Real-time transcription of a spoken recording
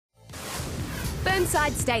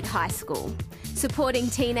Burnside State High School, supporting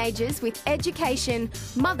teenagers with education,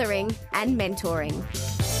 mothering and mentoring.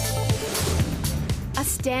 A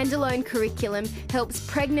standalone curriculum helps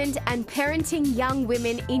pregnant and parenting young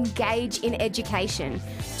women engage in education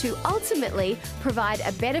to ultimately provide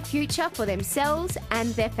a better future for themselves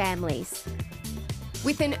and their families.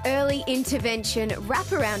 With an early intervention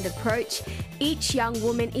wraparound approach, each young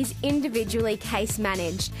woman is individually case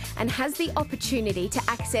managed and has the opportunity to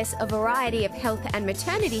access a variety of health and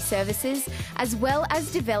maternity services, as well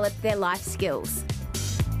as develop their life skills.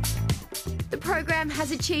 The program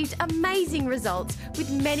has achieved amazing results, with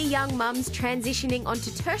many young mums transitioning onto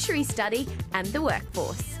tertiary study and the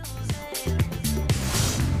workforce.